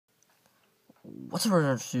What's up,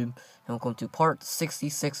 YouTube? And welcome to part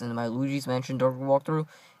 66 in my Luigi's Mansion Dark walkthrough.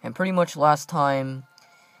 And pretty much last time,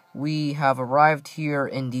 we have arrived here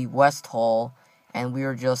in the West Hall, and we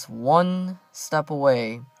are just one step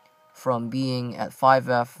away from being at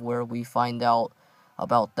 5F, where we find out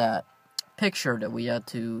about that picture that we had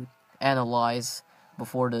to analyze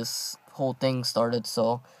before this whole thing started, this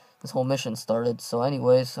whole mission started. So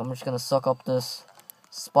anyways, I'm just gonna suck up this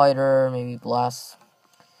spider, maybe blast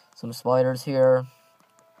some spiders here.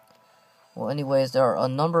 Well, anyways, there are a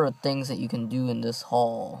number of things that you can do in this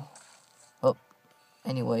hall. Oh,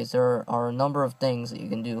 anyways, there are a number of things that you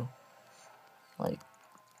can do. Like,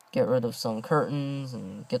 get rid of some curtains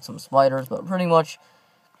and get some spiders, but pretty much,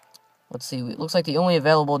 let's see, it looks like the only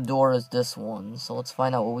available door is this one, so let's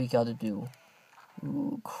find out what we gotta do.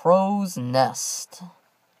 Ooh, crow's nest.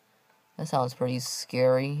 That sounds pretty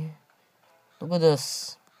scary. Look at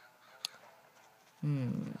this.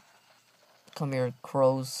 Come here,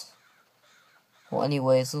 crows. Well,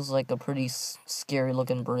 anyways, this is like a pretty scary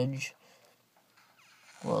looking bridge.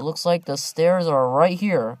 Well, it looks like the stairs are right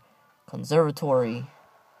here. Conservatory.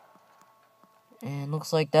 And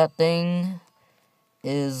looks like that thing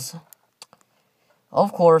is,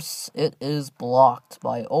 of course, it is blocked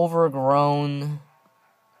by overgrown,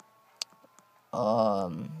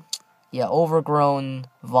 overgrown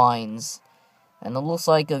vines. And it looks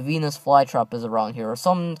like a Venus flytrap is around here, or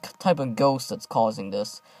some type of ghost that's causing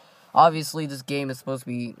this. Obviously, this game is supposed to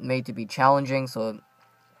be made to be challenging, so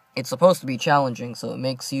it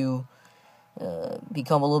makes you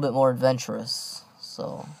become a little bit more adventurous.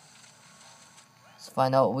 So, let's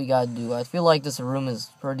find out what we gotta do. I feel like this room is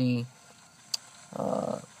pretty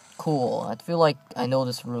cool. I feel like I know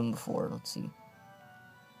this room before. Let's see.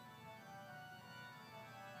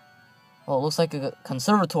 Oh, it looks like a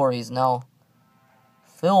conservatory is now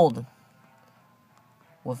filled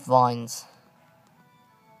with vines.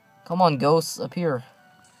 Come on, ghosts, appear.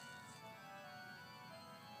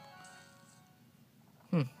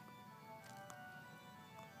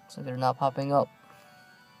 So they're not popping up.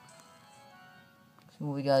 See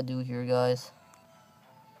what we gotta do here, guys.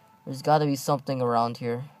 There's gotta be something around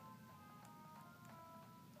here.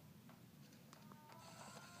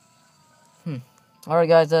 Alright,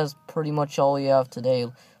 guys, that's pretty much all we have today.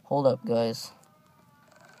 Hold up, guys.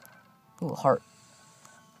 Ooh, heart.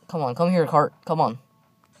 Come on, come here, heart. Come on.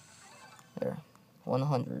 There.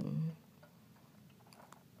 100.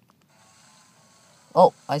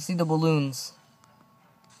 Oh, I see the balloons.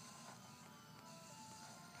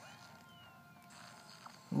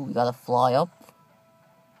 Ooh, we gotta fly up.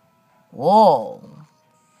 Whoa.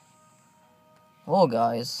 Whoa,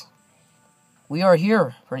 guys. We are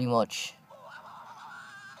here, pretty much.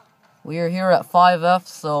 We are here at 5F,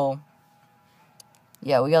 so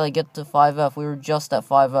yeah, we gotta get to 5F. We were just at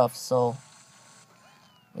 5F, so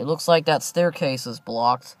it looks like that staircase is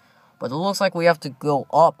blocked. But it looks like we have to go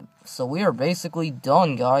up. So we are basically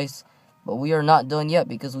done, guys. But we are not done yet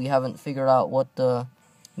because we haven't figured out what the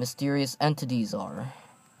mysterious entities are.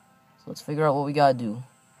 So let's figure out what we gotta do.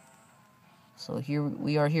 So here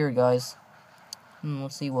we are here, guys.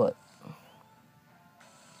 Let's see what.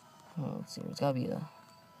 Let's see, there's gotta be a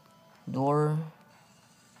door.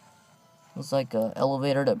 Looks like an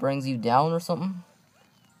elevator that brings you down or something.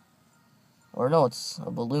 Or no, it's a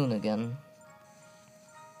balloon again.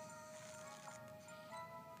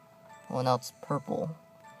 Oh, now it's purple.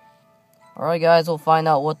 Alright, guys, we'll find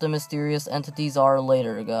out what the mysterious entities are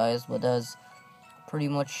later, guys. But that's pretty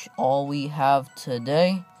much all we have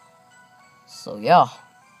today. So, yeah.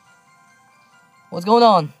 What's going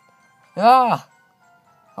on? Ah!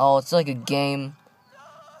 Oh, it's like a game.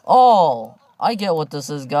 Oh, I get what this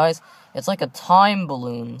is, guys. It's like a time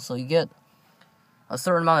balloon, so you get a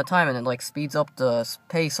certain amount of time and it like speeds up the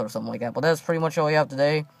pace or something like that. But that's pretty much all we have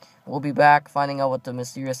today. We'll be back finding out what the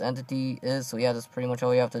mysterious entity is. So yeah, that's pretty much all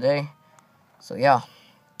we have today. So yeah,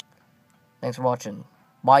 thanks for watching.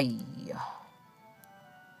 Bye.